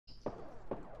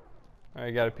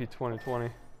I got a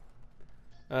P2020.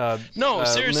 No,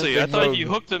 seriously, I Limp thought mode. you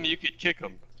hooked them, you could kick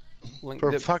them.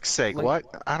 For fuck's sake, Limp-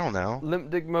 what? I don't know. Limp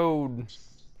dig mode.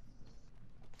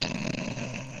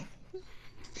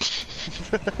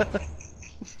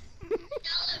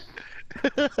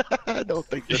 I don't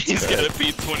think that's He's good. got a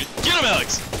P20. Get him,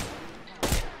 Alex!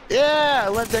 Yeah,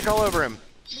 Limp dick all over him.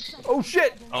 Oh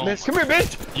shit! Oh, Come here,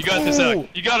 bitch! you got this, Ooh. Alex.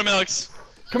 You got him, Alex.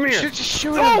 Come here! Should just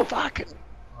shoot Oh! him. Fuck.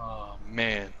 Oh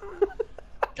man.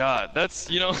 God, that's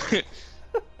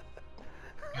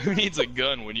who needs a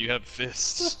gun when you have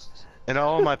fists? In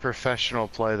all my professional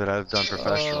play that I've done I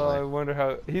professionally. wonder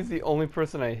how. He's the only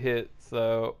person I hit,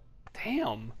 so.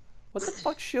 Damn! What the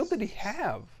fuck shield did he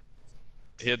have?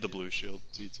 He had the blue shield,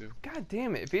 T2. God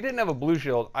damn it! If he didn't have a blue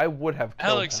shield, I would have killed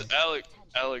him.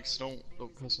 Alex, don't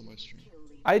cuss on my stream.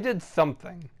 I did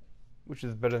something, which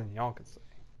is better than y'all could say.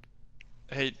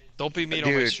 Hey, don't be mean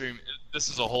on my Dude. stream. This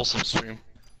is a wholesome stream.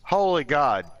 Holy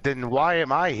God! Then why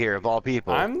am I here of all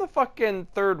people? I'm the fucking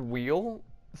third wheel,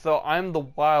 so I'm the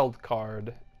wild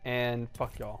card, and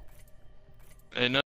fuck y'all. And